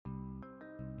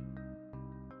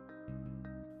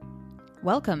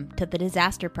Welcome to The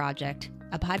Disaster Project,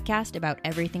 a podcast about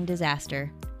everything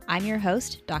disaster. I'm your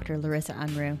host, Dr. Larissa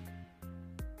Unruh.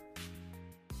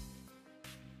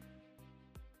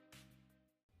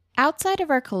 Outside of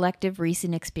our collective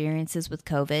recent experiences with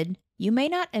COVID, you may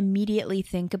not immediately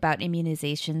think about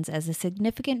immunizations as a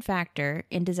significant factor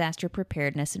in disaster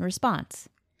preparedness and response.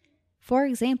 For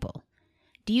example,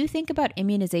 do you think about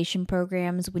immunization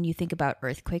programs when you think about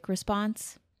earthquake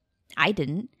response? I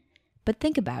didn't, but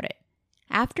think about it.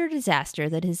 After a disaster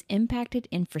that has impacted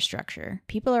infrastructure,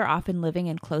 people are often living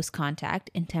in close contact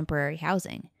in temporary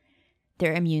housing.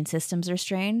 Their immune systems are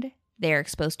strained, they are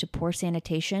exposed to poor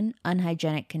sanitation,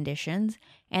 unhygienic conditions,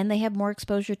 and they have more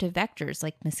exposure to vectors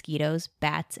like mosquitoes,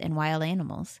 bats, and wild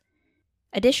animals.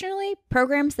 Additionally,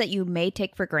 programs that you may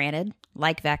take for granted,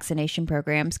 like vaccination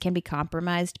programs, can be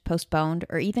compromised, postponed,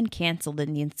 or even canceled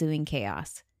in the ensuing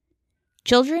chaos.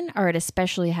 Children are at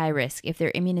especially high risk if their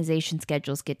immunization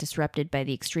schedules get disrupted by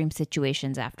the extreme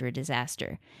situations after a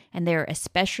disaster, and they are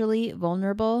especially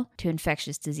vulnerable to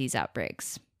infectious disease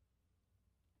outbreaks.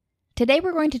 Today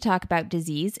we're going to talk about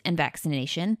disease and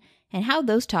vaccination and how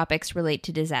those topics relate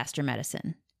to disaster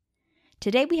medicine.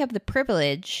 Today we have the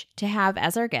privilege to have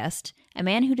as our guest a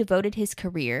man who devoted his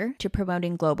career to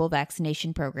promoting global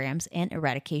vaccination programs and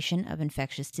eradication of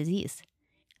infectious disease.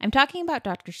 I'm talking about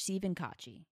Dr. Stephen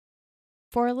Cochi.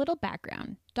 For a little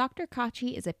background, Dr.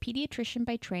 Cochi is a pediatrician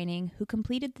by training who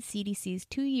completed the CDC's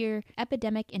 2-year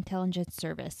Epidemic Intelligence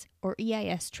Service, or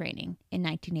EIS, training in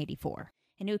 1984,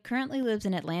 and who currently lives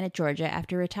in Atlanta, Georgia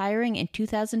after retiring in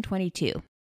 2022.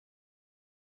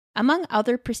 Among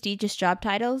other prestigious job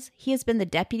titles, he has been the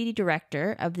Deputy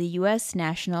Director of the U.S.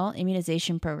 National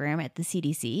Immunization Program at the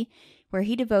CDC, where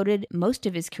he devoted most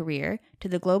of his career to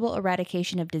the global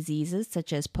eradication of diseases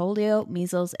such as polio,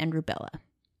 measles, and rubella.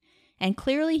 And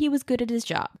clearly he was good at his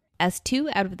job, as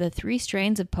 2 out of the 3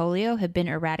 strains of polio have been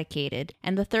eradicated,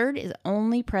 and the third is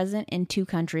only present in 2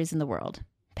 countries in the world,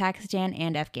 Pakistan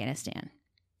and Afghanistan.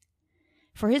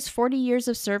 For his 40 years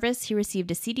of service, he received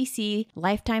a CDC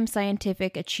Lifetime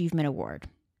Scientific Achievement Award.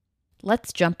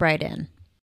 Let's jump right in.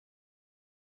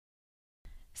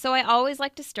 So I always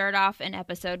like to start off an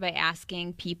episode by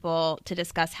asking people to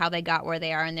discuss how they got where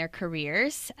they are in their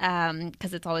careers,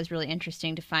 because it's always really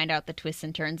interesting to find out the twists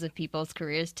and turns of people's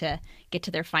careers to get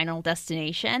to their final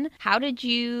destination. How did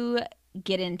you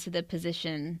get into the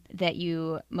position that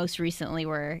you most recently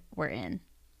were in?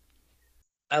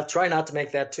 I'll try not to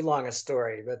make that too long a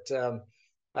story, but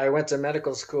I went to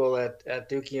medical school at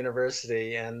Duke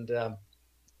University, and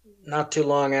not too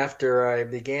long after I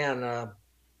began,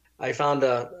 I found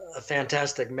a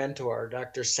fantastic mentor,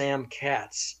 Dr. Sam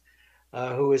Katz,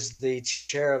 who is the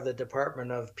chair of the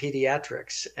Department of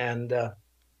Pediatrics. And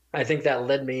I think that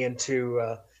led me into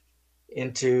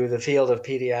the field of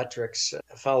pediatrics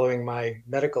following my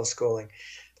medical schooling.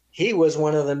 He was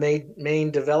one of the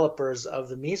main developers of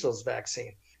the measles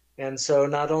vaccine. And so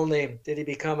not only did he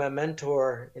become a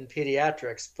mentor in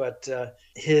pediatrics, but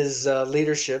his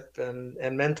leadership and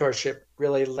mentorship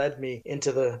really led me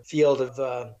into the field of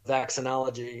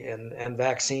vaccinology and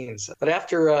vaccines. But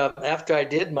after I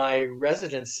did my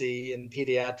residency in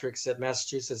pediatrics at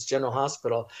Massachusetts General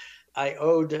Hospital, I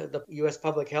owed the U.S.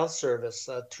 Public Health Service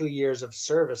 2 years of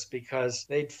service because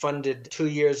they'd funded 2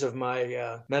 years of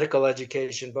my medical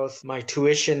education, both my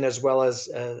tuition as well as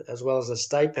a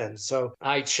stipend. So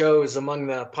I chose among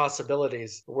the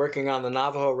possibilities working on the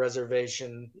Navajo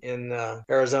reservation in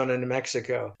Arizona, New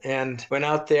Mexico, and went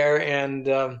out there and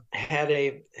had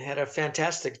a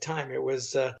fantastic time. It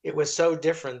was so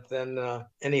different than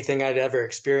anything I'd ever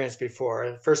experienced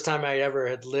before. The first time I ever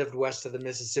had lived west of the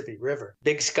Mississippi River,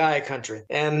 big sky country.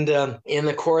 And in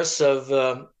the course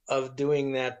of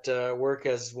doing that work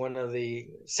as one of the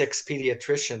 6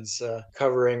 pediatricians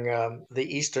covering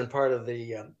the eastern part of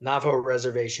the Navajo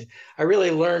reservation, I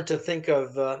really learned to think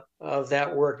of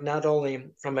that work not only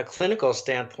from a clinical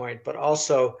standpoint, but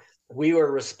also we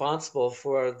were responsible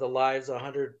for the lives of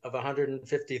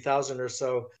 150,000 or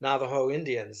so Navajo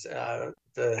Indians,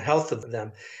 the health of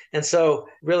them. And so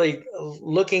really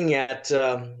looking at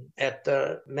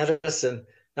medicine,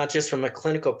 not just from a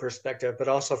clinical perspective, but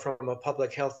also from a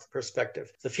public health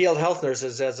perspective. The field health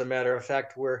nurses, as a matter of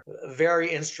fact, were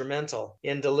very instrumental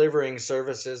in delivering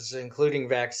services, including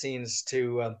vaccines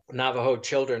to Navajo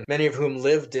children, many of whom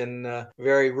lived in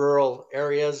very rural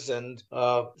areas, and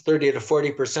 30 to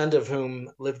 40% of whom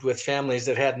lived with families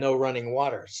that had no running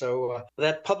water. So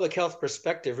that public health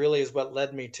perspective really is what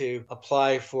led me to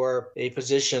apply for a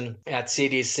position at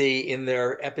CDC in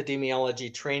their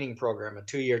epidemiology training program, a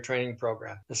 2-year training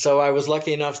program. So I was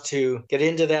lucky enough to get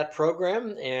into that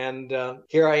program, and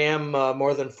here I am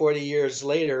more than 40 years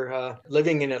later,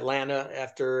 living in Atlanta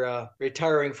after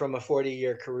retiring from a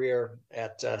 40-year career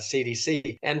at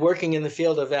CDC and working in the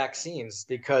field of vaccines.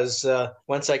 Because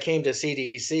once I came to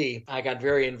CDC, I got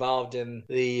very involved in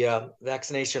the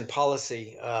vaccination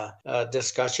policy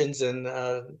discussions, and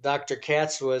Dr.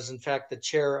 Katz was, in fact, the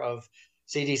chair of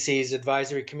CDC's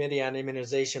Advisory Committee on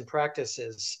Immunization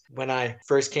Practices when I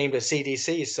first came to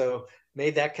CDC, so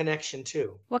made that connection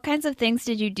too. What kinds of things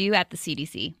did you do at the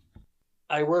CDC?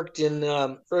 I worked in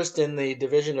first in the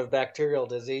Division of Bacterial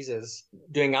Diseases,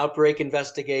 doing outbreak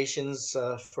investigations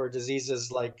for diseases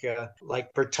like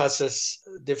pertussis.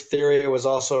 Diphtheria was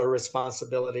also a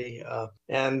responsibility,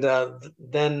 and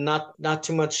then not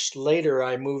too much later,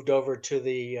 I moved over to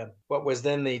the what was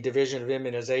then the Division of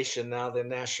Immunization, now the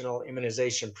National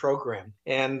Immunization Program,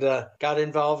 and got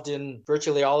involved in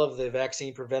virtually all of the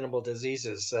vaccine preventable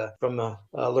diseases, from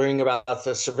learning about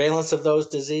the surveillance of those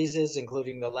diseases,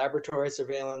 including the laboratory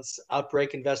surveillance,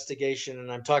 outbreak investigation,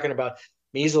 and I'm talking about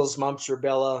measles, mumps,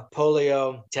 rubella,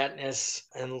 polio, tetanus,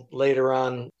 and later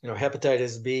on,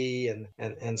 hepatitis B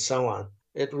and so on.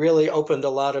 It really opened a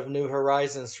lot of new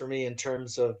horizons for me in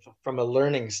terms of from a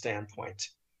learning standpoint.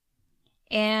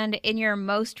 And in your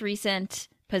most recent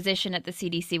position at the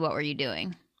CDC, what were you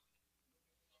doing?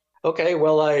 Okay,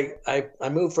 well, I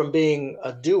moved from being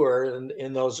a doer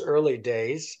in those early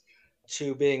days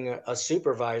to being a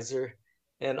supervisor,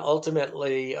 and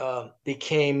ultimately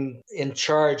became in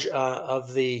charge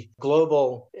of the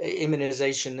global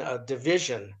immunization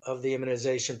division of the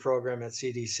immunization program at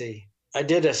CDC. I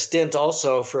did a stint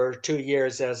also for 2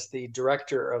 years as the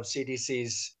director of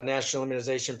CDC's National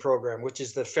Immunization Program, which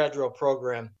is the federal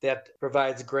program that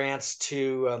provides grants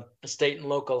to state and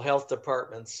local health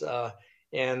departments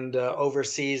and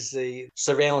oversees the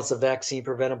surveillance of vaccine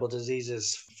preventable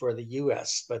diseases for the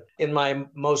U.S. But in my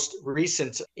most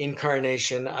recent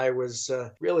incarnation, I was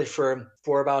really for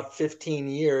about 15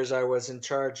 years, I was in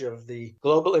charge of the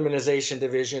Global Immunization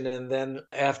Division. And then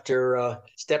after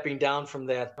stepping down from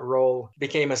that role,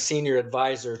 became a senior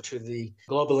advisor to the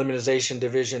Global Immunization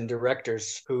Division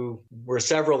directors, who were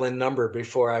several in number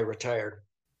before I retired.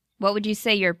 What would you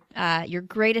say your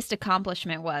greatest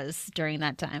accomplishment was during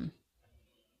that time?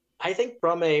 I think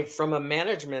from a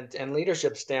management and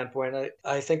leadership standpoint,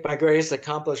 I think my greatest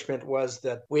accomplishment was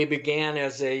that we began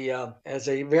as a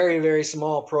very, very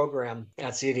small program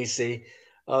at CDC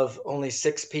of only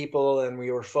 6 people, and we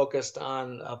were focused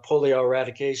on polio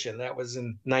eradication. That was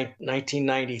in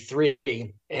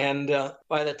 1993. And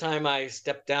by the time I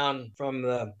stepped down from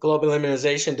the Global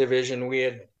Immunization Division, we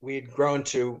had grown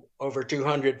to over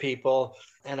 200 people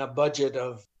and a budget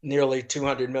of nearly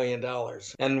 $200 million.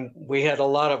 And we had a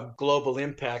lot of global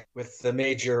impact with the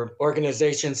major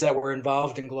organizations that were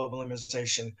involved in global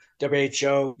immunization,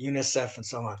 WHO, UNICEF, and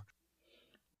so on.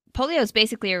 Polio is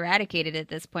basically eradicated at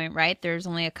this point, right? There's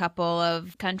only a couple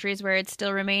of countries where it's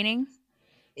still remaining.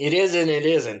 It is and it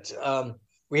isn't.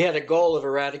 We had a goal of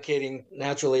eradicating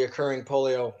naturally occurring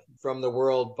polio from the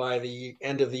world by the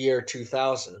end of the year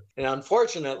 2000. And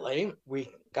unfortunately, we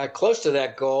got close to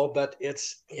that goal, but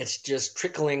it's just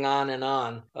trickling on and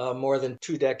on more than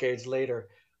 2 decades later,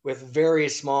 with very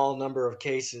small number of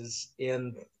cases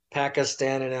in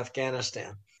Pakistan and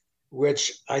Afghanistan,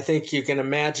 which I think you can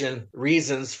imagine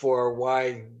reasons for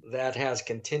why that has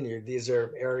continued. These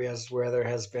are areas where there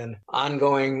has been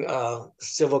ongoing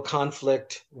civil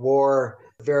conflict, war,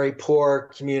 very poor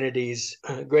communities,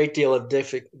 a great deal of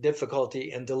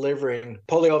difficulty in delivering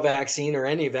polio vaccine or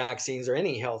any vaccines or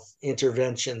any health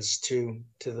interventions to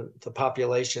the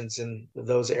populations in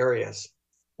those areas.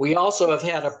 We also have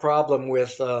had a problem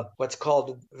with what's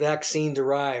called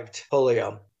vaccine-derived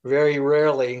polio. Very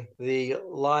rarely, the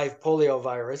live polio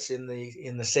virus in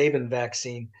the Sabin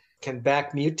vaccine can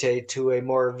back mutate to a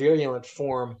more virulent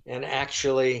form and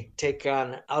actually take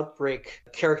on outbreak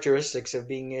characteristics of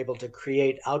being able to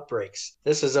create outbreaks.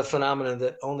 This is a phenomenon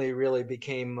that only really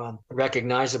became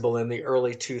recognizable in the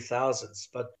early 2000s.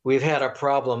 But we've had a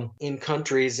problem in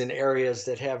countries in areas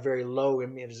that have very low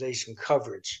immunization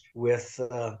coverage with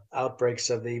outbreaks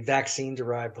of the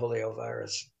vaccine-derived polio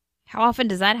virus. How often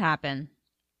does that happen?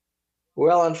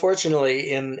 Well,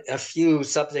 unfortunately, in a few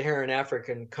sub-Saharan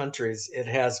African countries, it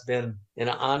has been an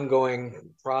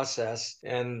ongoing process,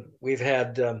 and we've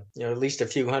had at least a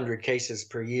few hundred cases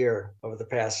per year over the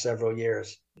past several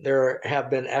years. There have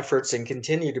been efforts and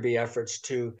continue to be efforts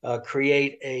to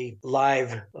create a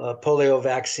live polio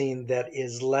vaccine that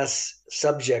is less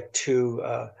subject to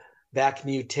back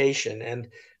mutation. And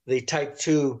the type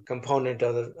 2 component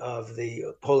of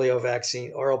the polio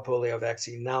vaccine, oral polio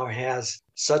vaccine, now has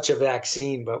such a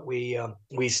vaccine, but we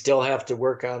still have to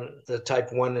work on the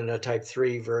type 1 and the type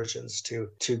 3 versions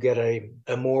to get a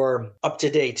more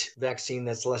up-to-date vaccine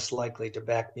that's less likely to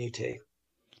back mutate.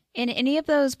 In any of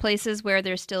those places where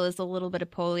there still is a little bit of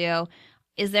polio,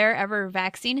 is there ever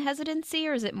vaccine hesitancy,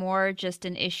 or is it more just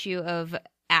an issue of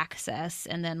access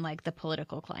and then like the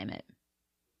political climate?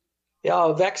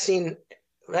 Yeah, vaccine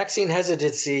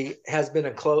hesitancy has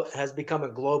become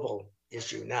a global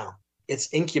issue now.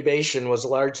 Its incubation was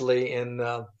largely in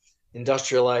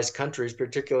industrialized countries,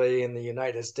 particularly in the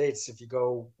United States, if you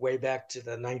go way back to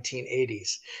the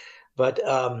 1980s. But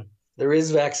there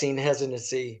is vaccine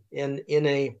hesitancy in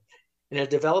a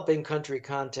developing country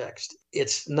context.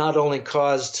 It's not only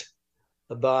caused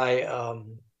by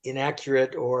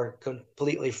inaccurate or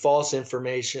completely false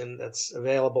information that's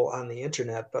available on the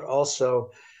internet, but also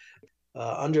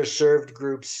underserved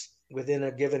groups within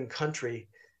a given country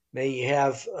may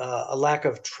have a lack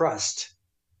of trust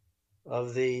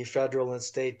of the federal and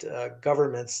state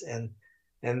governments,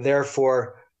 and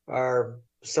therefore are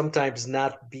sometimes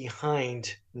not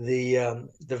behind the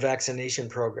vaccination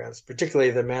programs,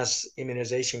 particularly the mass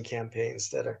immunization campaigns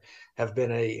that have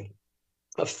been a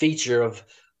feature of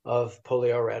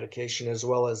polio eradication as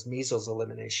well as measles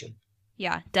elimination.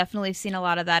 Yeah, definitely seen a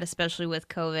lot of that, especially with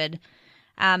COVID.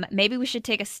 Maybe we should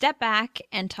take a step back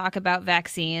and talk about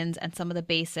vaccines and some of the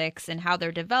basics and how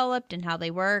they're developed and how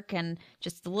they work, and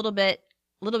just a little bit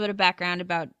of background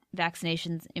about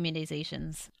vaccinations,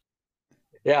 immunizations.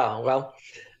 Yeah, well,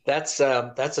 that's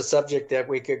a subject that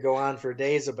we could go on for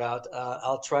days about.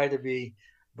 I'll try to be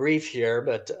brief here,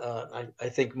 but I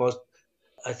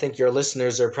think your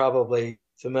listeners are probably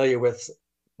familiar with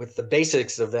the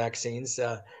basics of vaccines.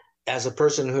 As a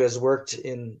person who has worked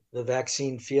in the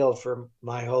vaccine field for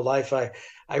my whole life, I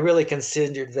really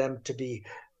considered them to be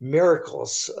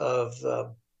miracles of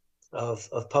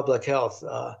public health.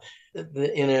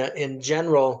 In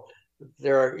general,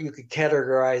 you could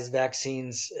categorize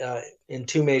vaccines in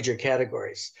two major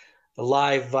categories: the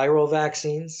live viral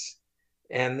vaccines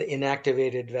and the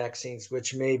inactivated vaccines,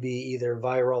 which may be either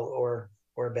viral or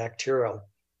bacterial.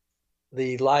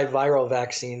 The live viral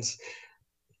vaccines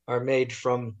are made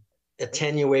from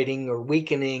attenuating or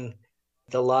weakening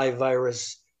the live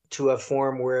virus to a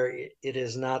form where it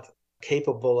is not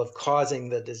capable of causing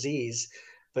the disease,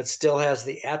 but still has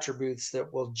the attributes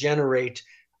that will generate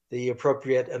the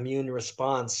appropriate immune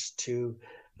response to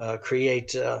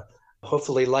create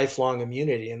hopefully lifelong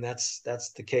immunity. And that's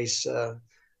the case,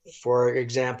 for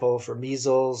example, for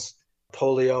measles,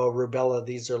 polio, rubella.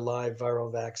 These are live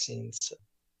viral vaccines.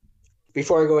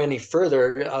 Before I go any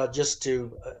further, just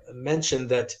to mention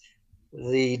that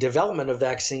the development of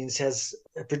vaccines has,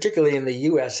 particularly in the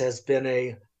US, has been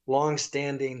a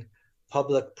long-standing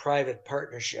public-private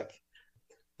partnership.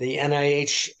 The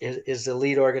NIH is the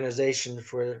lead organization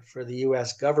for the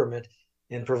US government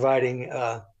in providing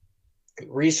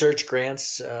research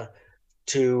grants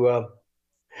to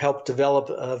help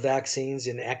develop vaccines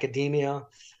in academia,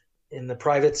 in the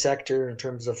private sector, in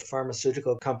terms of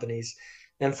pharmaceutical companies.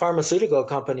 And pharmaceutical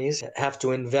companies have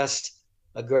to invest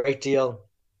a great deal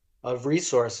of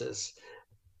resources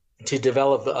to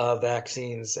develop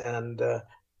vaccines, and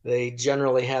they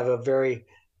generally have a very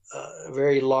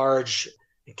large,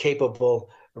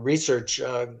 capable research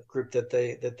group that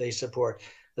they support.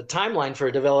 The timeline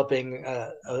for developing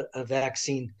a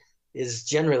vaccine is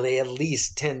generally at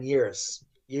least 10 years,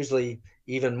 usually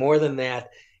even more than that,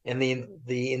 and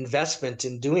the investment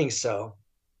in doing so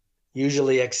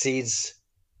usually exceeds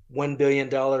 $1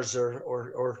 billion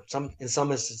or in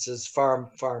some instances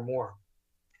far more.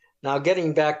 Now,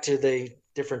 getting back to the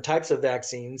different types of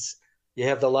vaccines, you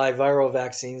have the live viral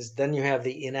vaccines, then you have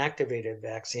the inactivated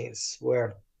vaccines,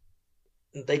 where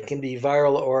they can be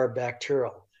viral or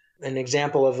bacterial. An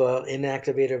example of an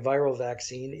inactivated viral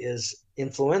vaccine is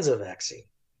influenza vaccine,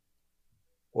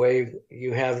 where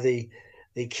you have the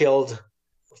killed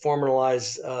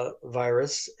formalized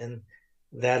virus, and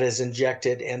that is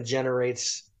injected and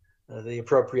generates the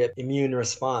appropriate immune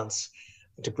response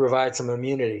to provide some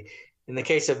immunity. In the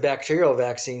case of bacterial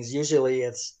vaccines, usually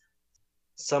it's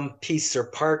some piece or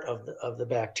part of the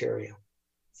bacteria.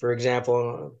 For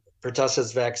example,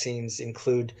 pertussis vaccines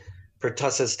include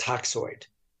pertussis toxoid,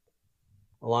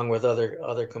 along with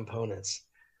other components.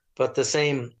 But the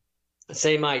same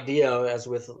idea as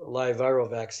with live viral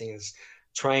vaccines,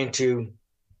 trying to,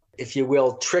 if you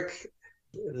will, trick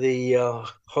the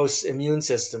host's immune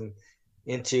system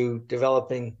into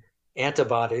developing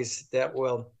antibodies that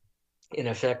will, in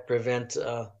effect, prevent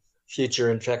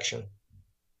future infection.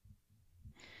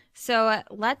 So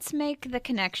let's make the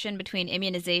connection between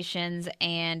immunizations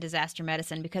and disaster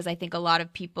medicine because I think a lot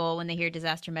of people, when they hear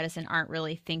disaster medicine, aren't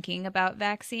really thinking about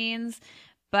vaccines.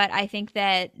 But I think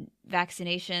that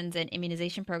vaccinations and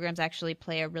immunization programs actually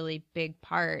play a really big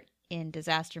part in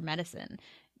disaster medicine.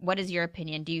 What is your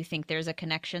opinion? Do you think there's a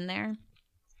connection there?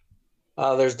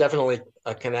 There's definitely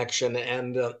a connection,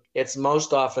 and it's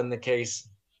most often the case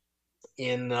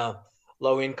in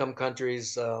low income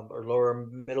countries or lower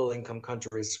middle income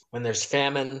countries. When there's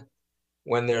famine,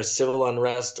 when there's civil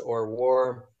unrest or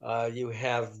war, you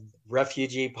have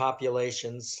refugee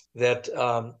populations that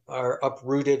are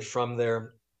uprooted from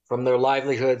their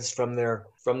livelihoods, from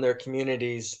their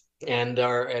communities, and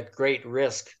are at great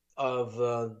risk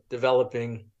of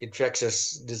developing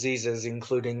infectious diseases,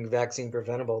 including vaccine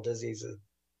preventable diseases.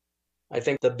 I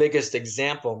think the biggest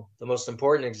example, the most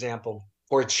important example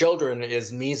for children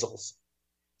is measles.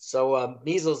 So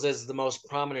measles is the most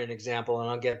prominent example, and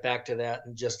I'll get back to that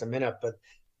in just a minute. But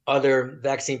other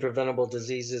vaccine preventable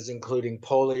diseases, including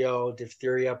polio,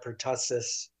 diphtheria,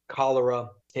 pertussis, cholera,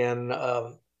 can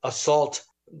assault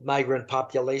migrant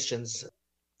populations,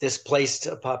 displaced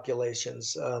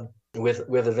populations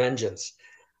with a vengeance.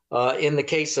 In the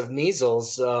case of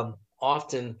measles,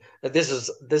 often this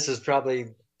is probably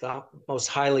the most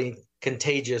highly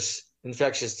contagious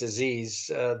infectious disease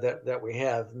that we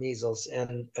have, measles,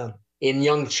 and in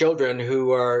young children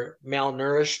who are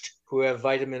malnourished, who have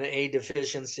vitamin A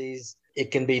deficiencies, it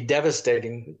can be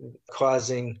devastating,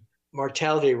 causing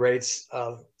mortality rates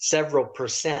of several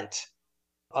percent,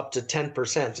 up to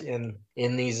 10%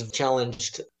 in these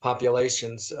challenged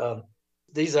populations.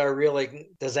 These are really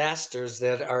disasters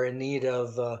that are in need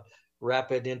of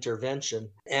rapid intervention.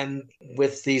 And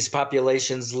with these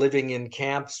populations living in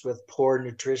camps with poor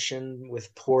nutrition,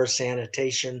 with poor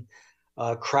sanitation,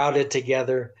 crowded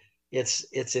together,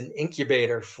 it's an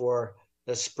incubator for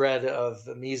the spread of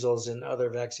measles and other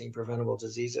vaccine preventable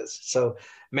diseases. So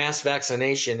mass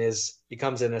vaccination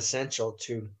becomes an essential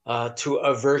to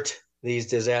avert these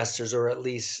disasters, or at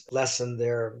least lessen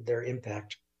their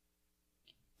impact.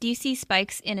 Do you see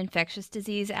spikes in infectious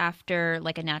disease after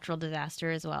like a natural disaster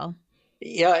as well?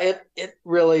 Yeah, it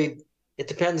really it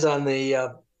depends on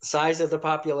the size of the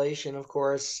population, of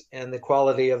course, and the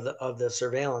quality of the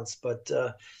surveillance. But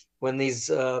when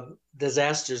these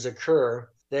disasters occur,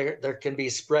 there can be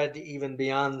spread even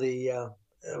beyond the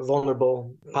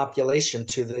vulnerable population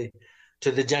to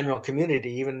the general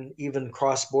community, even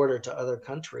cross border to other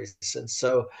countries. And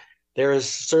so there is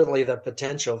certainly the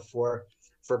potential for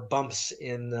bumps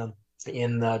in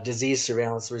disease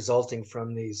surveillance resulting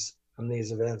from these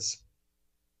events.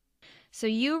 So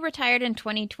you retired in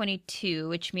 2022,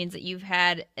 which means that you've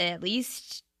had at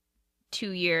least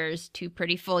 2 years, two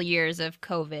pretty full years of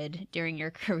COVID during your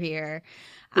career.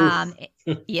 Oof.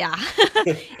 Yeah.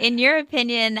 In your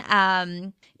opinion,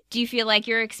 do you feel like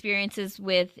your experiences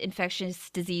with infectious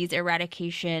disease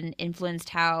eradication influenced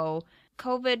how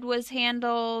COVID was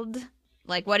handled?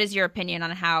 Like, what is your opinion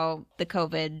on how the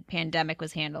COVID pandemic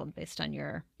was handled based on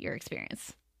your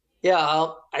experience? Yeah,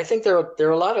 I think there are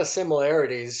a lot of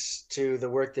similarities to the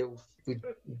work that we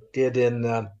did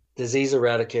in disease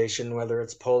eradication, whether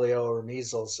it's polio or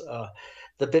measles.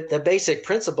 The basic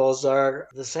principles are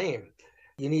the same.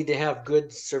 You need to have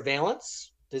good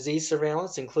surveillance, disease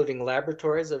surveillance, including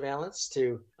laboratory surveillance,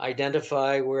 to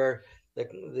identify where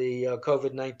the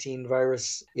COVID-19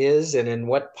 virus is and in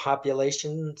what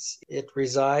populations it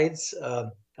resides.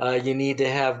 You need to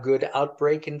have good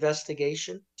outbreak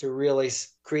investigation to really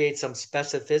create some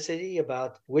specificity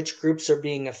about which groups are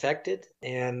being affected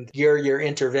and gear your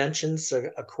interventions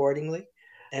accordingly.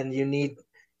 And you need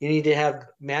to have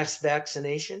mass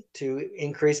vaccination to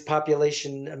increase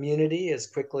population immunity as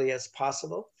quickly as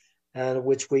possible,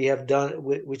 which we have done,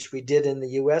 which we did in the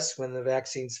U.S. when the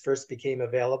vaccines first became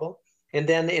available. And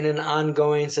then, in an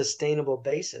ongoing, sustainable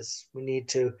basis, we need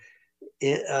to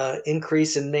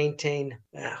increase and maintain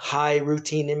high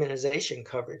routine immunization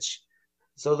coverage.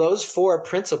 So those four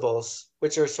principles,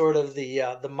 which are sort of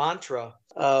the mantra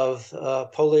of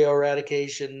polio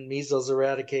eradication, measles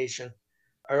eradication,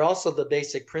 are also the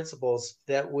basic principles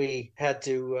that we had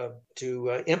to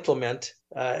implement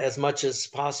as much as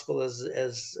possible,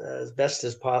 as best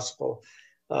as possible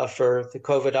for the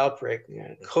COVID outbreak,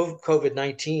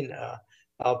 COVID-19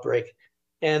 outbreak.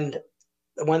 And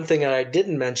one thing that I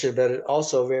didn't mention, but it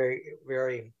also very,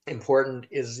 very important,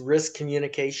 is risk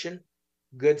communication,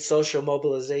 good social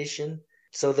mobilization,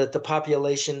 so that the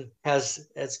population has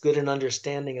as good an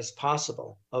understanding as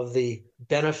possible of the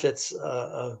benefits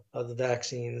of the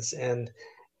vaccines and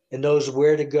knows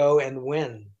where to go and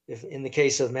when if in the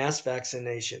case of mass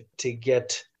vaccination, to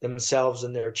get themselves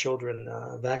and their children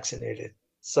vaccinated.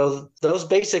 So those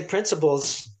basic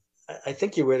principles, I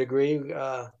think you would agree,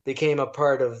 became a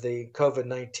part of the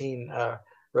COVID-19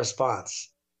 response.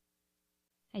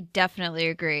 I definitely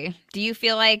agree. Do you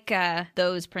feel like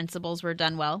those principles were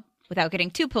done well without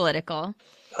getting too political?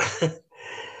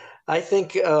 I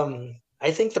think the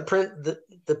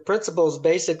principles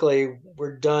basically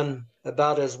were done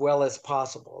about as well as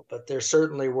possible, but there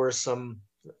certainly were some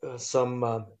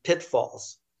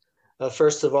pitfalls.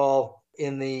 First of all,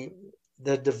 in the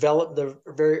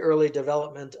very early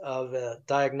development of a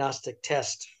diagnostic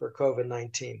test for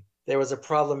COVID-19, there was a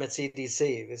problem at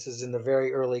CDC. This is in the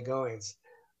very early goings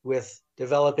with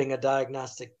developing a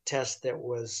diagnostic test that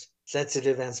was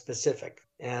sensitive and specific.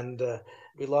 And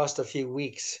we lost a few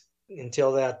weeks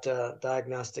until that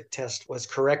diagnostic test was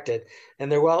corrected.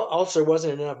 And there also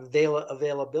wasn't enough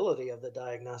availability of the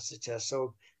diagnostic test.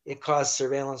 So it caused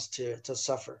surveillance to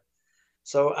suffer.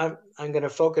 So I'm going to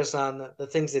focus on the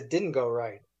things that didn't go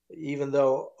right, even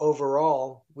though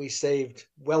overall we saved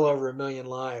well over 1 million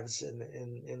lives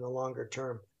in the longer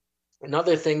term.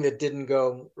 Another thing that didn't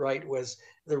go right was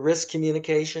the risk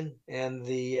communication and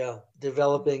the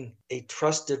developing a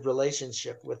trusted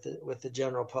relationship with the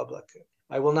general public.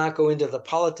 I will not go into the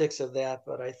politics of that,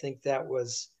 but I think that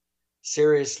was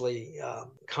seriously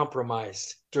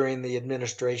compromised during the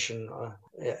administration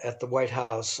at the White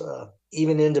House.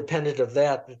 Even independent of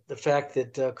that, the fact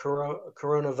that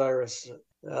coronavirus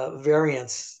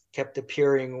variants kept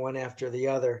appearing one after the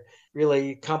other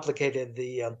really complicated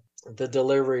the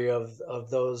delivery of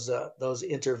those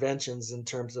interventions in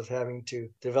terms of having to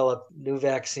develop new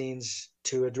vaccines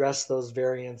to address those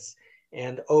variants.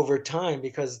 And over time,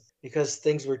 because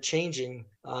things were changing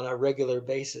on a regular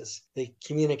basis, the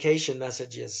communication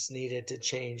messages needed to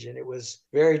change, and it was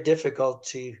very difficult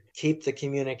to keep the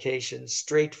communication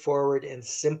straightforward and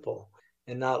simple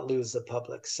and not lose the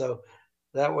public. So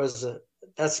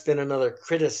that's been another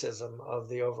criticism of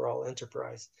the overall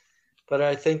enterprise. But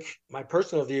I think my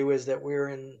personal view is that we're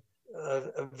in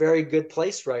a very good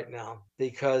place right now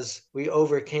because we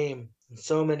overcame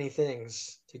so many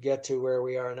things to get to where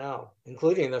we are now,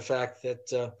 including the fact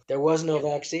that there was no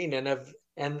vaccine, and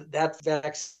that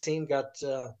vaccine got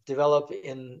developed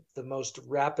in the most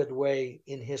rapid way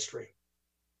in history.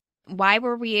 Why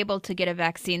were we able to get a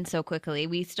vaccine so quickly?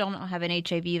 We still don't have an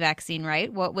HIV vaccine,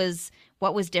 right? What was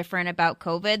different about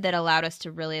COVID that allowed us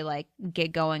to really like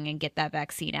get going and get that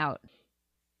vaccine out?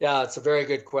 Yeah, it's a very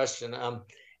good question.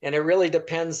 And it really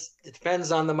depends. It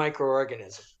depends on the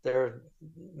microorganism. There are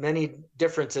many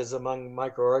differences among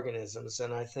microorganisms,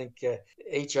 and I think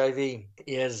HIV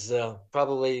is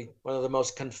probably one of the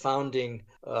most confounding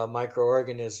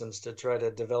microorganisms to try to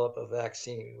develop a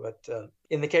vaccine. But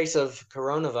in the case of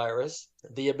coronavirus,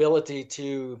 the ability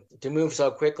to move so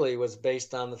quickly was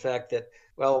based on the fact that,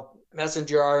 well,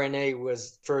 messenger RNA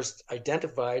was first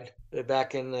identified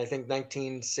back in, I think,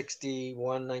 1961,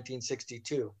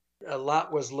 1962. A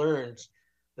lot was learned.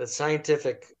 The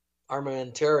scientific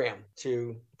armamentarium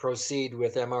to proceed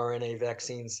with mRNA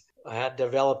vaccines had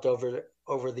developed over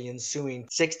the ensuing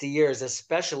 60 years,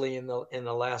 especially in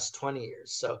the last 20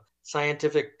 years. So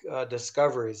scientific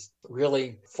discoveries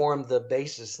really formed the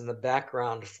basis and the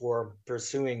background for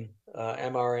pursuing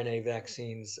mRNA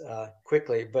vaccines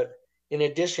quickly. But in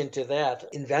addition to that,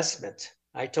 investment.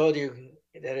 I told you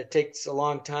that it takes a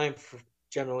long time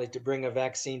generally to bring a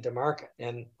vaccine to market,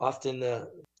 and often the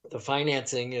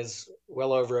financing is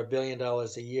well over $1 billion a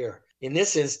year. In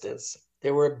this instance,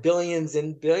 there were billions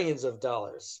and billions of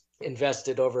dollars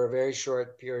invested over a very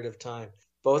short period of time,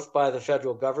 both by the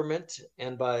federal government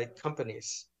and by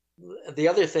companies. The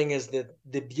other thing is that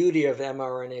the beauty of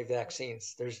mRNA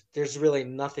vaccines, there's really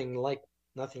nothing like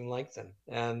them.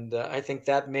 And I think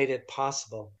that made it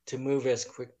possible to move as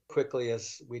quickly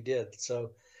as we did.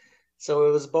 So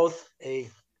it was both a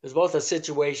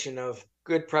situation of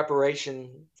good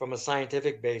preparation from a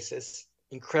scientific basis,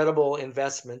 incredible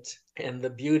investment, and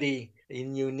the beauty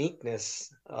and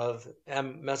uniqueness of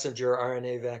messenger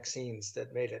RNA vaccines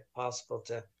that made it possible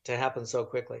to happen so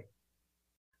quickly.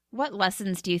 What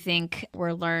lessons do you think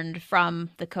were learned from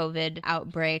the COVID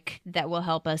outbreak that will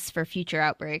help us for future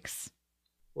outbreaks?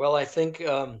 Well, I think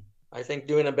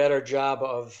doing a better job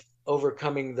of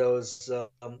overcoming those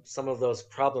some of those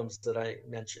problems that I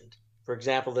mentioned. For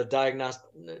example,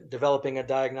 developing a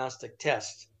diagnostic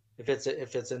test if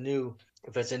it's a new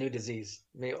disease.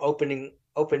 I mean,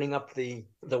 opening up the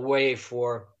way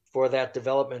for that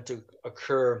development to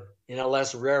occur in a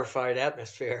less rarefied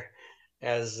atmosphere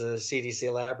as a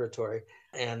CDC laboratory,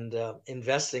 and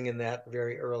investing in that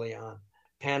very early on.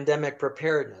 Pandemic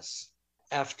preparedness.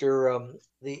 after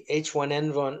the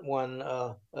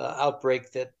H1N1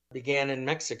 outbreak that began in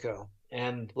Mexico,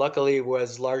 and luckily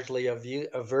was largely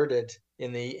averted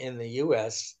in the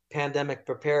U.S. Pandemic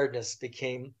preparedness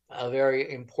became a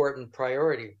very important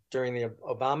priority during the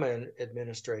Obama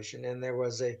administration, and there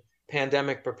was a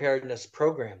pandemic preparedness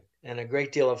program and a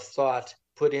great deal of thought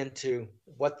put into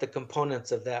what the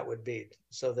components of that would be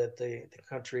so that the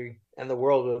country and the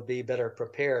world would be better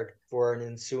prepared for an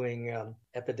ensuing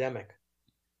epidemic.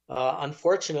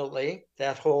 Unfortunately,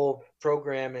 that whole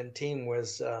program and team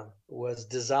was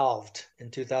dissolved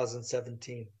in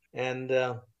 2017, and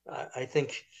I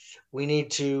think we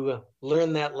need to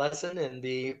learn that lesson and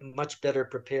be much better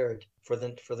prepared for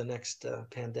the next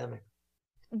pandemic.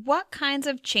 What kinds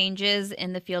of changes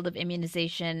in the field of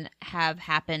immunization have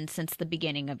happened since the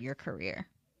beginning of your career?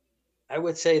 I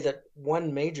would say that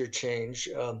one major change,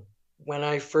 when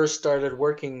I first started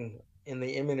working in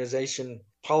the immunization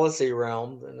policy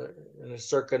realm in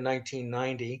circa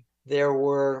 1990,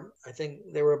 I think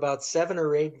there were about 7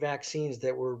 or 8 vaccines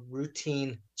that were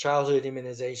routine childhood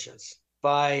immunizations.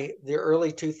 By the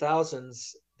early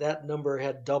 2000s, that number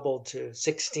had doubled to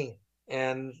 16.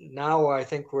 And now I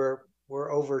think we're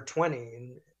over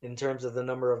 20 in terms of the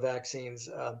number of vaccines.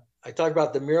 I talk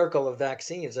about the miracle of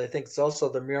vaccines. I think it's also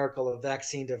the miracle of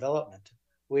vaccine development.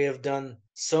 We have done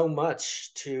so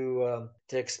much to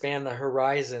expand the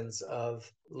horizons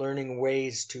of learning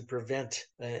ways to prevent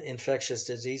infectious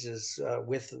diseases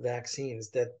with vaccines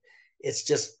that it's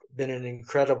just been an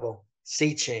incredible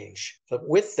sea change. But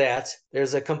with that,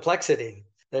 there's a complexity.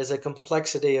 There's a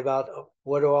complexity about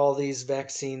what do all these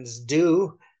vaccines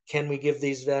do? Can we give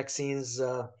these vaccines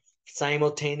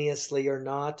simultaneously or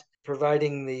not?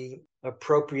 Providing the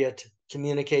appropriate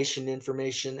communication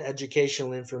information,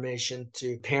 educational information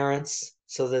to parents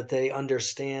so that they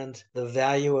understand the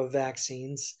value of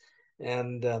vaccines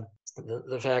and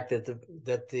the fact that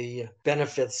the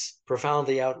benefits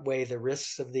profoundly outweigh the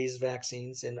risks of these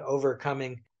vaccines and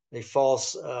overcoming the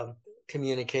false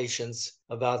communications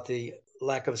about the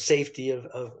lack of safety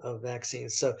of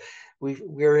vaccines. So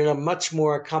we're in a much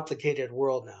more complicated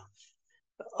world now.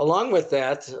 Along with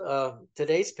that,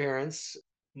 today's parents,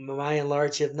 by and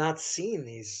large, have not seen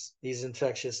these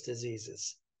infectious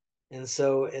diseases, and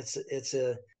so it's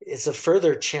a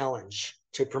further challenge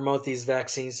to promote these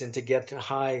vaccines and to get to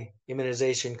high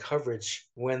immunization coverage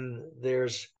when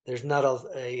there's not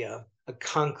a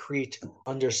concrete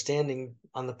understanding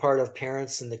on the part of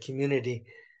parents and the community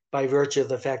by virtue of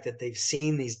the fact that they've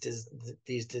seen these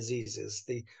diseases,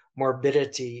 the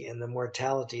morbidity and the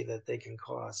mortality that they can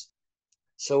cause.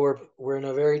 So we're in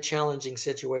a very challenging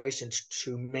situation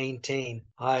to maintain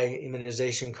high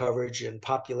immunization coverage and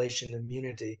population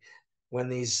immunity when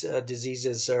these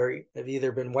diseases have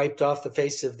either been wiped off the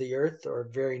face of the earth or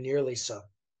very nearly so.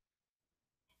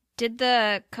 Did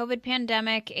the COVID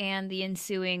pandemic and the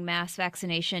ensuing mass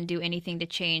vaccination do anything to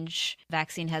change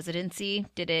vaccine hesitancy?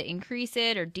 Did it increase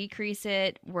it or decrease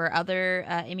it? Were other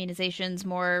immunizations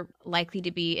more likely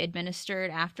to be administered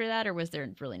after that, or was there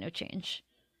really no change?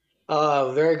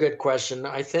 Very good question.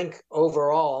 I think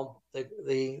overall,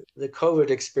 the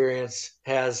COVID experience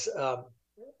has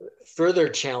further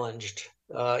challenged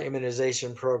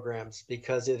immunization programs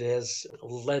because it has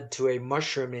led to a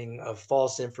mushrooming of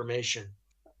false information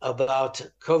about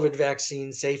COVID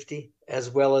vaccine safety,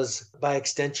 as well as, by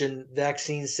extension,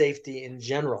 vaccine safety in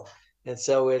general. And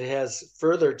so it has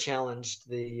further challenged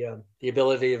the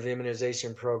ability of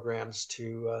immunization programs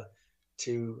to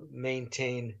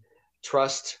maintain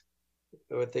trust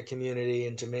with the community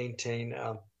and to maintain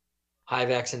high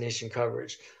vaccination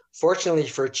coverage. Fortunately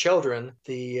for children,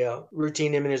 the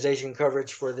routine immunization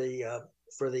coverage for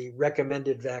the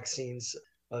recommended vaccines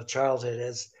of childhood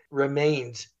has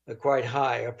remained quite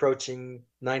high, approaching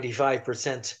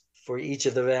 95% for each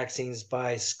of the vaccines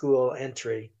by school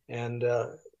entry, and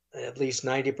at least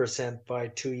 90% by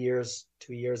 2 years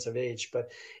of age. But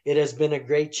it has been a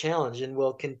great challenge and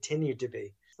will continue to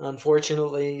be.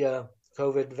 Unfortunately,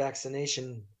 COVID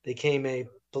vaccination became a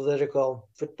political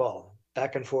football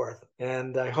back and forth.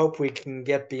 And I hope we can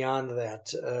get beyond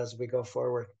that as we go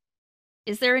forward.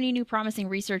 Is there any new promising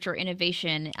research or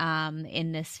innovation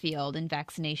in this field, in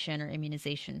vaccination or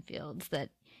immunization fields, that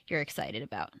you're excited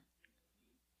about?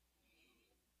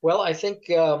 Well, I think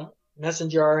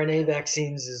messenger RNA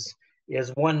vaccines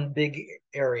is one big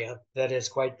area that is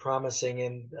quite promising,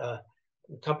 and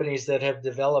companies that have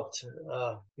developed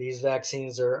these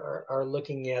vaccines are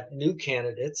looking at new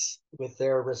candidates with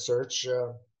their research.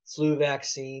 Flu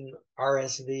vaccine,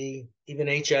 RSV, even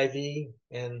HIV,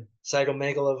 and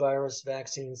cytomegalovirus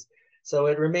vaccines. So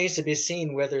it remains to be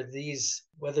seen whether these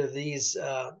whether these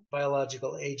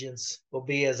biological agents will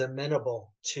be as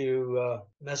amenable to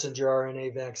messenger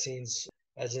RNA vaccines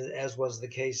as was the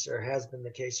case or has been the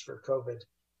case for COVID.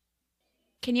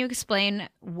 Can you explain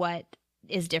what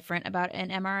is different about an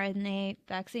mRNA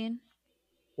vaccine?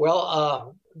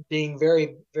 Well, being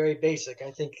very, very basic,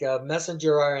 I think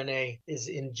messenger RNA is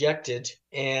injected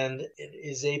and it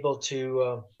is able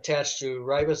to attach to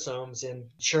ribosomes and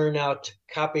churn out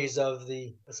copies of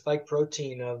the spike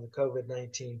protein of the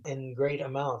COVID-19 in great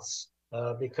amounts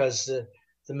because the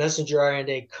messenger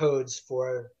RNA codes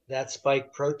for that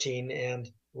spike protein.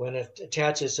 And when it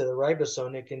attaches to the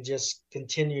ribosome, it can just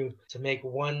continue to make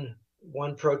one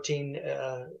protein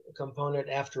component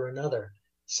after another.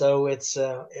 So it's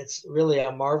really a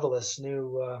marvelous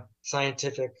new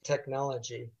scientific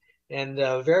technology and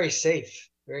very safe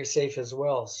as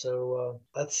well. So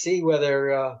let's see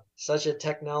whether such a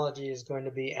technology is going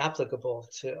to be applicable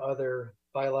to other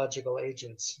biological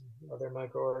agents, other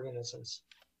microorganisms.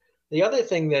 The other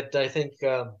thing that I think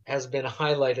has been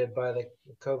highlighted by the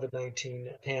COVID-19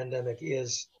 pandemic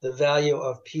is the value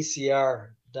of PCR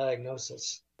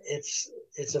diagnosis.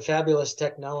 It's a fabulous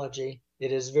technology.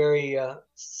 It is very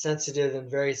sensitive and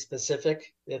very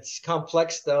specific. It's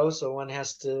complex though, so one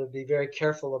has to be very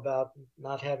careful about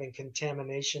not having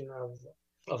contamination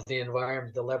of the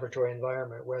environment, the laboratory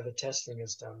environment where the testing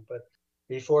is done. But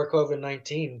before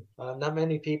COVID-19, not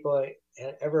many people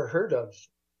had ever heard of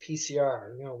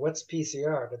PCR. What's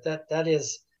PCR? But that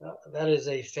is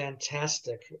a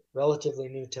fantastic, relatively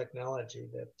new technology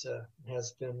that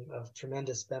has been of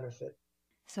tremendous benefit.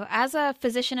 So, as a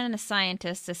physician and a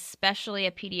scientist, especially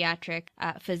a pediatric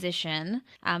physician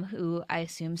who I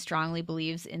assume strongly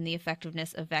believes in the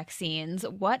effectiveness of vaccines,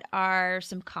 what are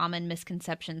some common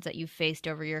misconceptions that you've faced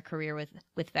over your career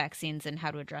with vaccines and how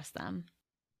to address them?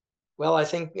 Well, I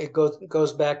think it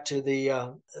goes back to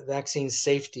the vaccine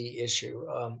safety issue.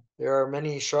 There are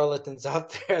many charlatans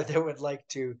out there that would like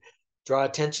to draw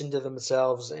attention to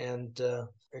themselves and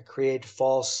create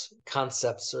false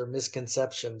concepts or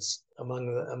misconceptions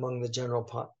among the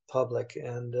general public.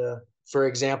 And for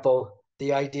example,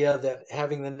 the idea that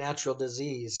having the natural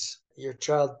disease, your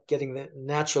child getting the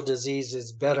natural disease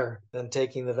is better than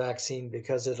taking the vaccine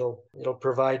because it'll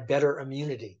provide better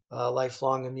immunity,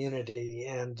 lifelong immunity,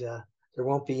 and there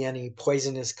won't be any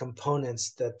poisonous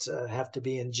components that have to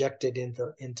be injected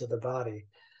into the body.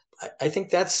 I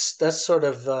think that's sort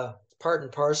of part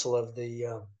and parcel of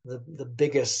the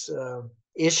biggest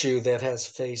issue that has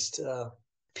faced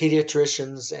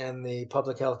pediatricians and the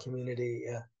public health community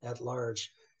at large,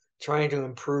 trying to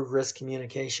improve risk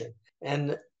communication.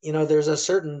 And there's a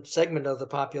certain segment of the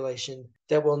population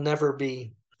that will never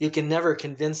be. You can never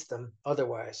convince them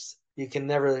otherwise. You can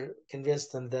never convince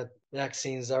them that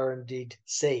vaccines are indeed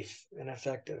safe and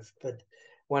effective, but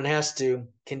one has to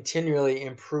continually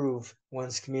improve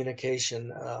one's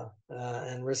communication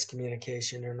and risk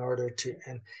communication in order to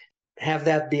and have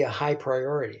that be a high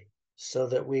priority so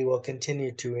that we will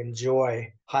continue to enjoy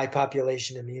high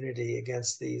population immunity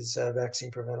against these vaccine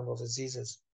preventable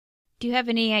diseases. Do you have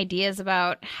any ideas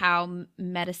about how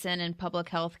medicine and public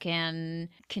health can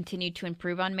continue to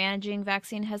improve on managing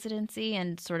vaccine hesitancy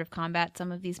and sort of combat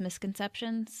some of these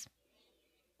misconceptions?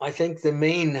 I think the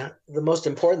most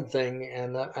important thing,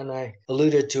 and I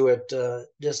alluded to it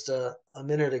just a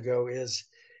minute ago, is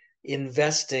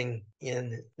investing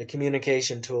in the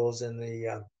communication tools and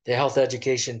the health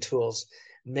education tools,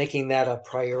 making that a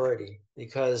priority,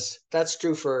 because that's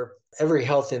true for every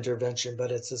health intervention,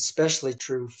 but it's especially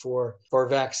true for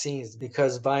vaccines,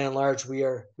 because by and large we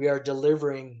are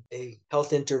delivering a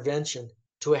health intervention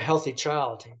to a healthy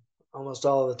child almost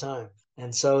all the time.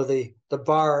 And so the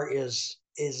bar is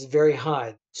very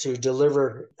high to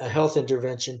deliver a health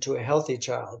intervention to a healthy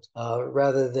child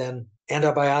rather than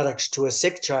antibiotics to a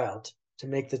sick child to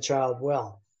make the child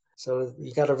well. So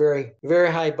you got a very,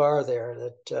 very high bar there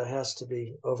that has to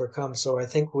be overcome. So I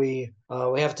think we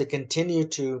have to continue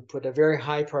to put a very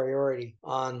high priority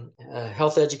on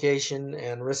health education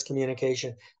and risk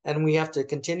communication, and we have to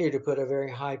continue to put a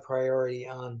very high priority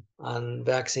on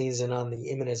vaccines and on the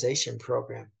immunization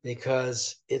program,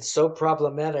 because it's so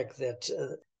problematic that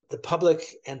the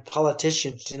public and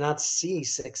politicians do not see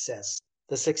success.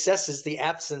 The success is the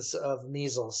absence of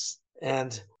measles,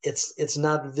 and it's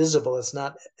not visible. It's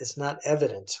not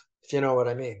evident, if you know what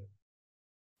I mean.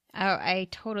 Oh, I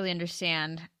totally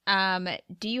understand.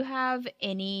 Do you have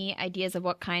any ideas of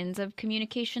what kinds of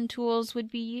communication tools would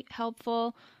be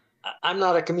helpful? I'm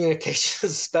not a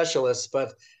communications specialist,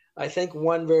 but I think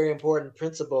one very important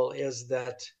principle is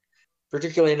that,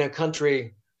 particularly in a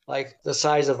country like the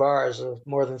size of ours, of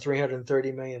more than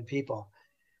 330 million people,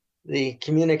 the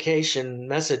communication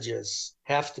messages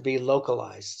have to be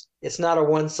localized. It's not a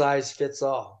one size fits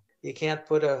all. You can't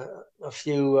put a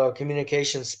few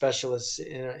communication specialists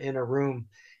in a room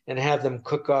and have them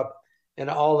cook up an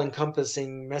all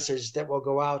encompassing message that will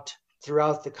go out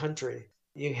throughout the country.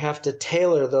 You have to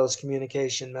tailor those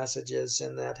communication messages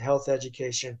and that health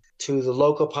education to the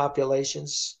local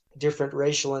populations, different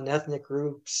racial and ethnic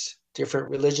groups, different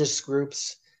religious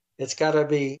groups. It's got to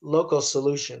be local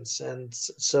solutions. And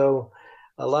so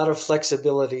a lot of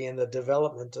flexibility in the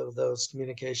development of those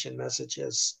communication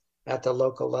messages at the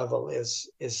local level is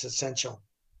essential.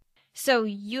 So,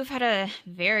 you've had a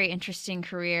very interesting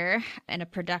career and a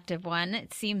productive one,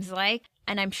 it seems like.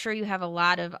 And I'm sure you have a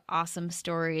lot of awesome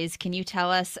stories. Can you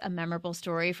tell us a memorable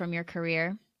story from your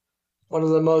career? One of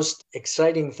the most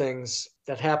exciting things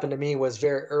that happened to me was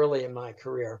very early in my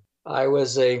career. I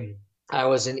was an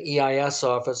EIS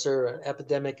officer, an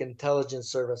Epidemic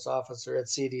Intelligence Service officer at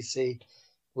CDC,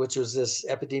 which was this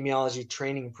epidemiology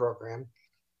training program,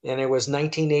 and it was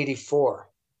 1984.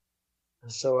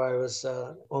 So I was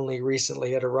only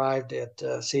recently had arrived at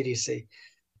CDC,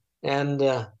 and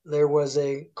there was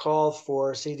a call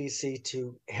for CDC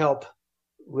to help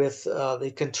with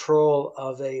the control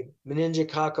of a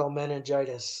meningococcal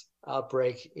meningitis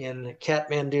outbreak in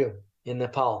Kathmandu in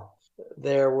Nepal.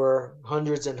 There were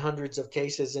hundreds and hundreds of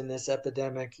cases in this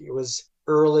epidemic. It was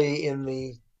early in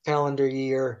the calendar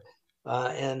year,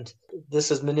 and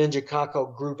this is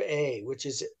meningococcal group A, which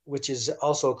is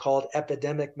also called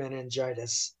epidemic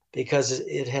meningitis because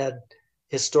it had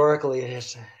historically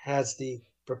it has the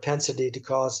propensity to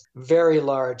cause very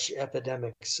large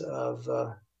epidemics of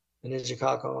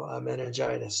meningococcal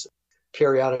meningitis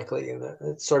periodically.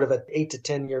 It's sort of an 8 to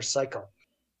 10 year cycle.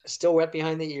 Still wet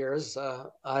behind the ears.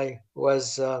 I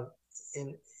was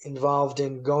involved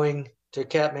in going to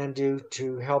Kathmandu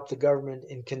to help the government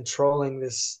in controlling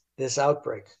this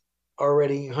outbreak.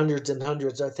 Already hundreds and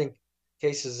hundreds, I think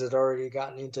cases had already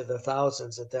gotten into the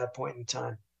thousands at that point in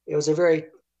time. It was a very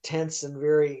tense and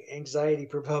very anxiety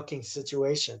provoking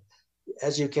situation.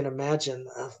 As you can imagine,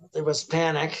 there was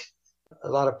panic, a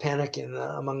lot of panic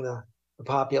among the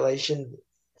population,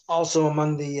 also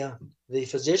among the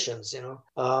physicians,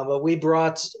 but we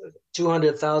brought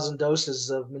 200,000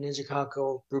 doses of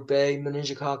meningococcal group A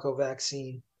meningococcal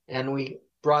vaccine, and we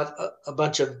brought a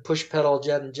bunch of push pedal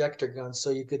jet injector guns so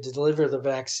you could deliver the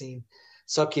vaccine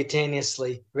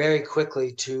subcutaneously very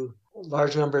quickly to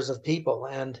large numbers of people.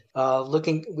 And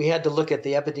we had to look at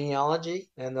the epidemiology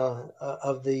and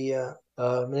of the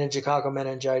meningococcal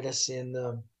meningitis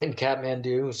in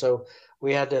Kathmandu. So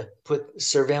we had to put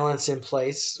surveillance in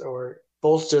place or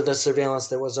bolster the surveillance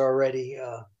that was already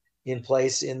in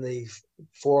place in the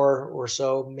 4 or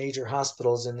so major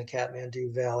hospitals in the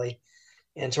Kathmandu Valley,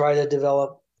 and try to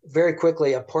develop very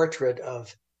quickly a portrait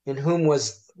of in whom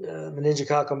was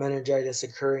meningococcal meningitis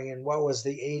occurring and what was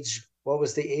the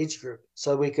age group,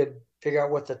 so we could figure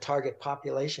out what the target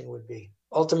population would be.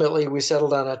 Ultimately, we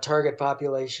settled on a target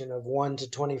population of 1 to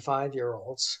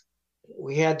 25-year-olds.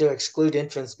 We had to exclude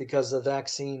infants because the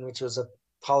vaccine, which was a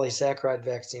polysaccharide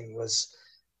vaccine, was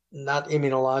not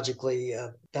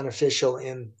immunologically beneficial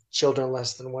in children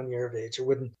less than 1 year of age. It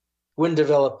wouldn't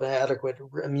develop an adequate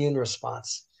immune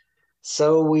response.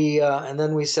 So and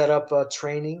then we set up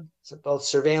training, both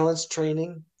surveillance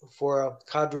training for a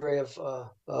cadre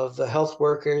of the health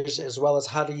workers, as well as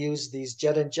how to use these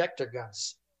jet injector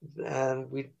guns.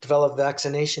 And we developed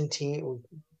vaccination teams.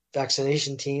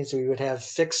 We would have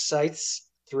fixed sites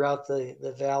throughout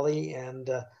the valley and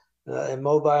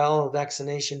mobile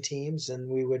vaccination teams, and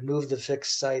we would move the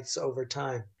fixed sites over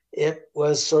time. It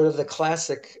was sort of the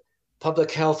classic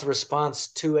public health response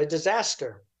to a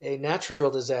disaster, a natural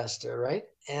disaster, right?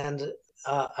 And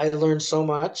I learned so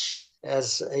much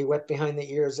as a wet behind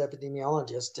the ears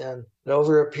epidemiologist. And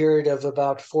over a period of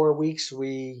about 4 weeks,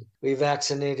 we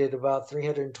vaccinated about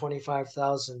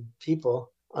 325,000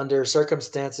 people under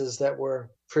circumstances that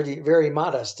were very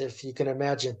modest, if you can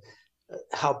imagine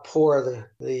how poor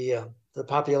the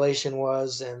population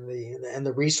was and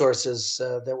the resources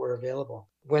that were available.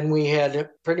 When we had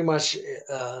pretty much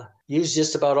used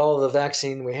just about all of the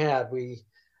vaccine we had, we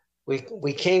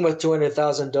came with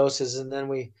 200,000 doses, and then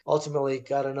we ultimately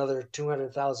got another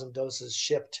 200,000 doses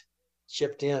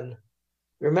shipped in.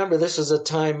 Remember, this was a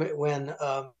time when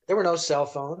there were no cell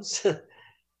phones. There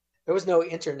was no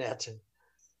internet.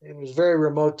 It was very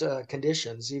remote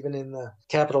conditions, even in the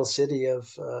capital city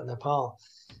of Nepal.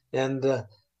 And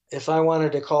if I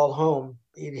wanted to call home,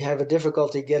 you'd have a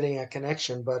difficulty getting a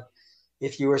connection. But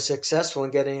if you were successful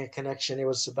in getting a connection, it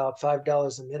was about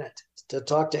 $5 a minute to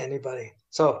talk to anybody.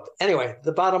 So anyway,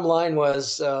 the bottom line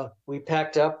was we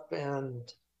packed up and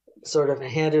sort of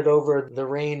handed over the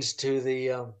reins to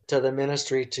the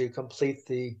ministry to complete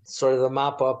the sort of the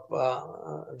mop up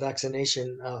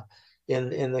vaccination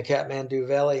in the Kathmandu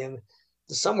Valley, and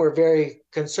some were very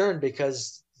concerned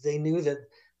because they knew that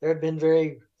there had been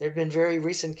very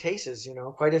recent cases,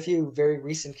 quite a few very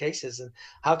recent cases, and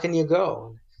how can you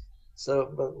go?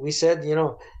 So, but we said,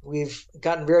 we've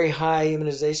gotten very high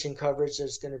immunization coverage.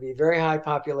 There's going to be very high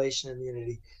population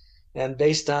immunity. And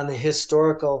based on the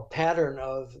historical pattern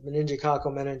of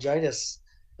meningococcal meningitis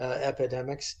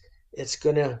epidemics, it's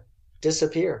going to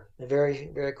disappear very,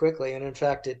 very quickly. And in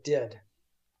fact, it did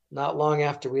not long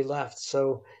after we left.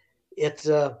 So it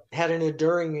had an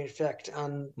enduring effect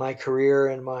on my career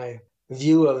and my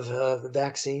view of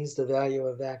vaccines, the value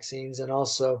of vaccines, and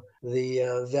also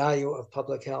the value of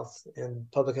public health and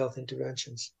public health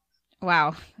interventions.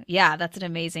 Wow. Yeah, that's an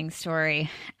amazing story.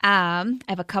 I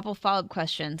have a couple follow-up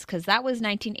questions because that was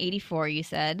 1984, you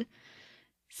said.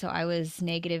 So I was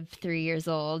negative 3 years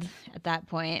old at that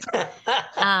point.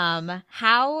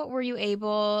 How were you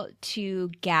able to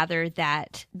gather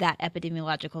that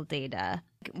epidemiological data?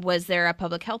 Was there a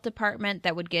public health department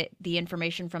that would get the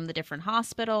information from the different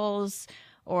hospitals,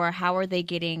 or how are they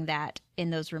getting that in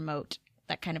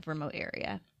that kind of remote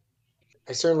area?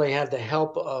 I certainly had the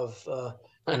help of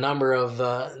a number of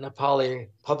Nepali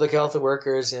public health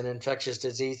workers and infectious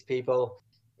disease people.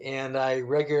 And I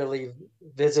regularly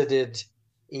visited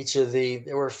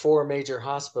there were four major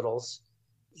hospitals.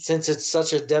 Since it's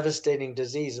such a devastating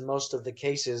disease, most of the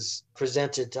cases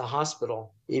presented to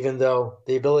hospital, even though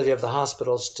the ability of the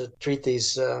hospitals to treat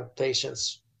these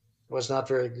patients was not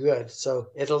very good. So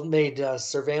it made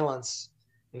surveillance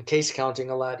and case counting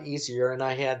a lot easier. And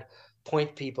I had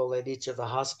point people at each of the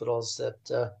hospitals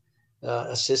that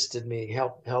assisted me,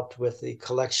 helped with the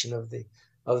collection of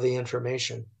the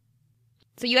information.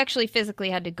 So you actually physically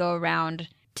had to go around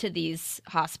to these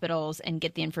hospitals and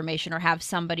get the information, or have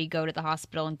somebody go to the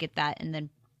hospital and get that, and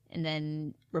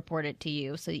then report it to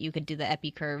you so that you could do the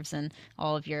epi curves and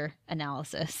all of your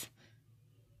analysis.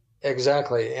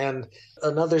 Exactly. And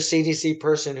another CDC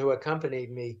person who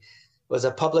accompanied me was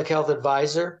a public health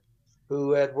advisor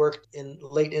who had worked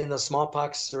late in the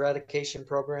smallpox eradication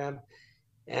program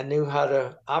and knew how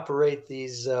to operate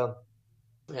these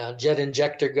jet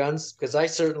injector guns, because I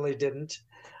certainly didn't,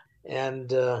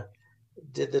 and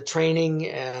did the training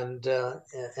and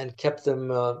kept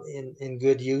them in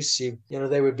good use.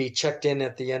 They would be checked in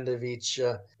at the end of each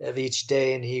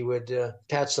day, and he would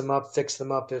patch them up, fix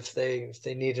them up if they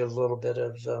needed a little bit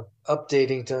of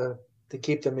updating to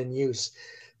keep them in use.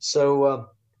 So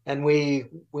and we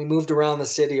moved around the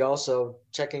city also,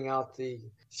 checking out the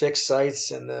fixed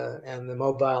sites and the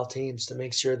mobile teams to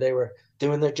make sure they were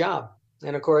doing their job.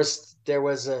 And of course, there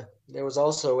was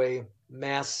also a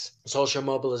mass social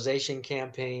mobilization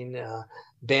campaign,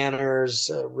 banners,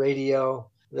 radio.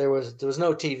 There was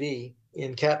no TV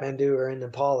in Kathmandu or in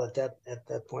Nepal at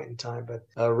that point in time, but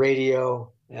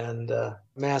radio and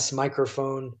mass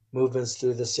microphone movements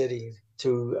through the city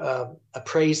to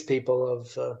appraise people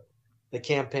of the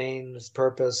campaign's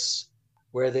purpose,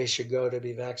 where they should go to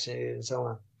be vaccinated, and so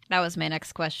on. That was my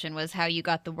next question, was how you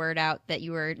got the word out that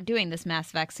you were doing this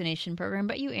mass vaccination program,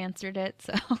 but you answered it.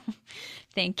 So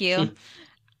thank you.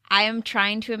 I am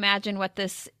trying to imagine what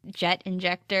this jet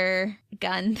injector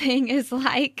gun thing is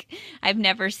like. I've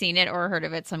never seen it or heard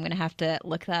of it, so I'm going to have to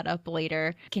look that up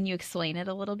later. Can you explain it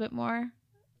a little bit more?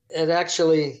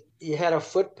 You had a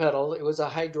foot pedal. It was a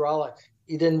hydraulic.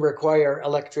 You didn't require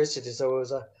electricity, so it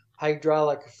was a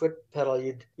hydraulic foot pedal.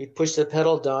 You'd push the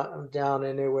pedal down,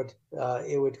 and it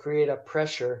would create a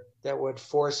pressure that would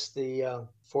force the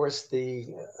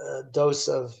dose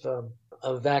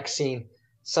of vaccine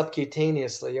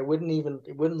subcutaneously. It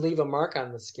wouldn't leave a mark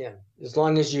on the skin. As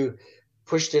long as you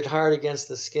pushed it hard against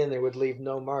the skin, it would leave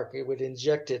no mark. It would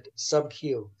inject it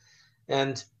sub-Q.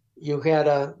 And you had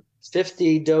a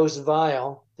 50 dose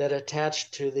vial that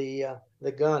attached to the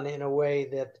gun in a way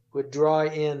that would draw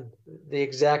in the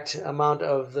exact amount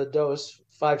of the dose,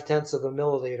 0.5 of a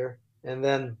milliliter, and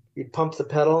then you'd pump the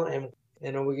pedal and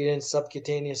it would get in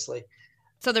subcutaneously.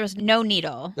 So there's no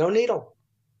needle? No needle.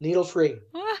 Needle free.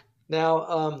 Ah,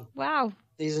 now, wow.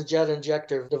 These jet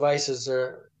injector devices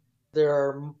there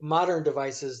are modern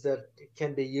devices that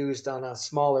can be used on a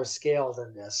smaller scale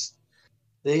than this.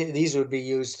 These would be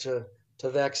used to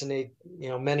vaccinate,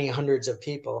 many hundreds of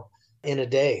people in a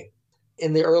day.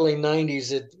 In the early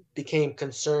 90s, it became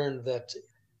concerned that,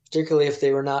 particularly if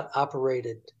they were not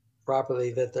operated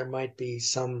properly, that there might be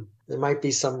some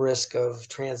risk of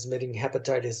transmitting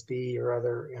hepatitis B or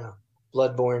other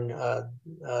bloodborne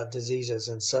diseases,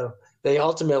 and so they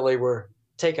ultimately were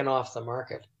taken off the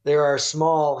market. There are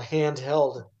small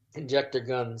handheld injector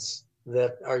guns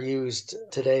that are used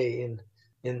today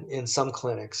in some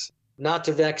clinics. Not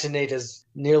to vaccinate as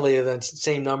nearly the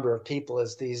same number of people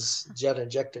as these jet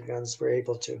injector guns were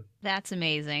able to. That's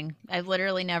amazing. I've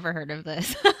literally never heard of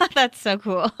this. That's so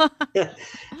cool. Yeah,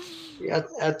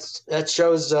 that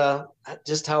shows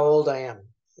just how old I am.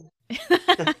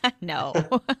 No.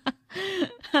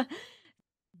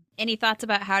 Any thoughts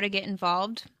about how to get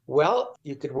involved? Well,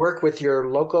 you could work with your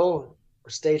local or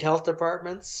state health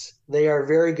departments. They are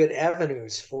very good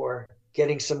avenues for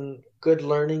getting some good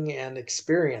learning and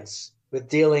experience with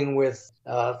dealing with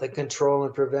the control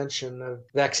and prevention of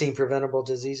vaccine preventable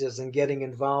diseases and getting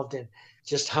involved in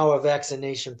just how a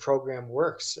vaccination program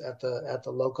works at the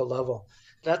local level.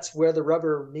 That's where the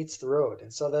rubber meets the road.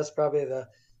 And so that's probably the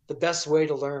best way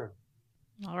to learn.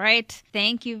 All right.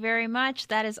 Thank you very much.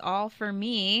 That is all for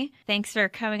me. Thanks for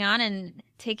coming on and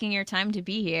taking your time to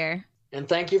be here. And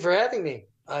thank you for having me.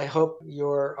 I hope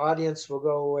your audience will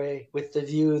go away with the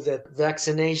view that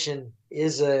vaccination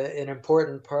is an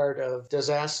important part of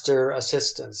disaster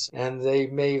assistance, and they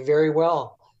may very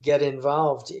well get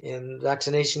involved in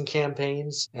vaccination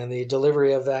campaigns and the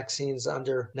delivery of vaccines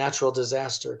under natural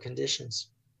disaster conditions.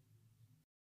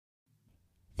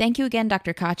 Thank you again,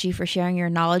 Dr. Cochi, for sharing your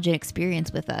knowledge and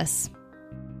experience with us.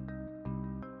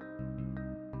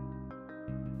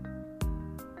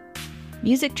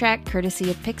 Music track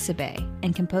courtesy of Pixabay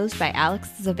and composed by Alex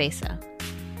Zavesa.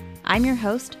 I'm your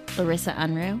host, Larissa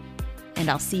Unruh, and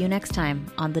I'll see you next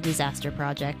time on The Disaster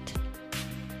Project.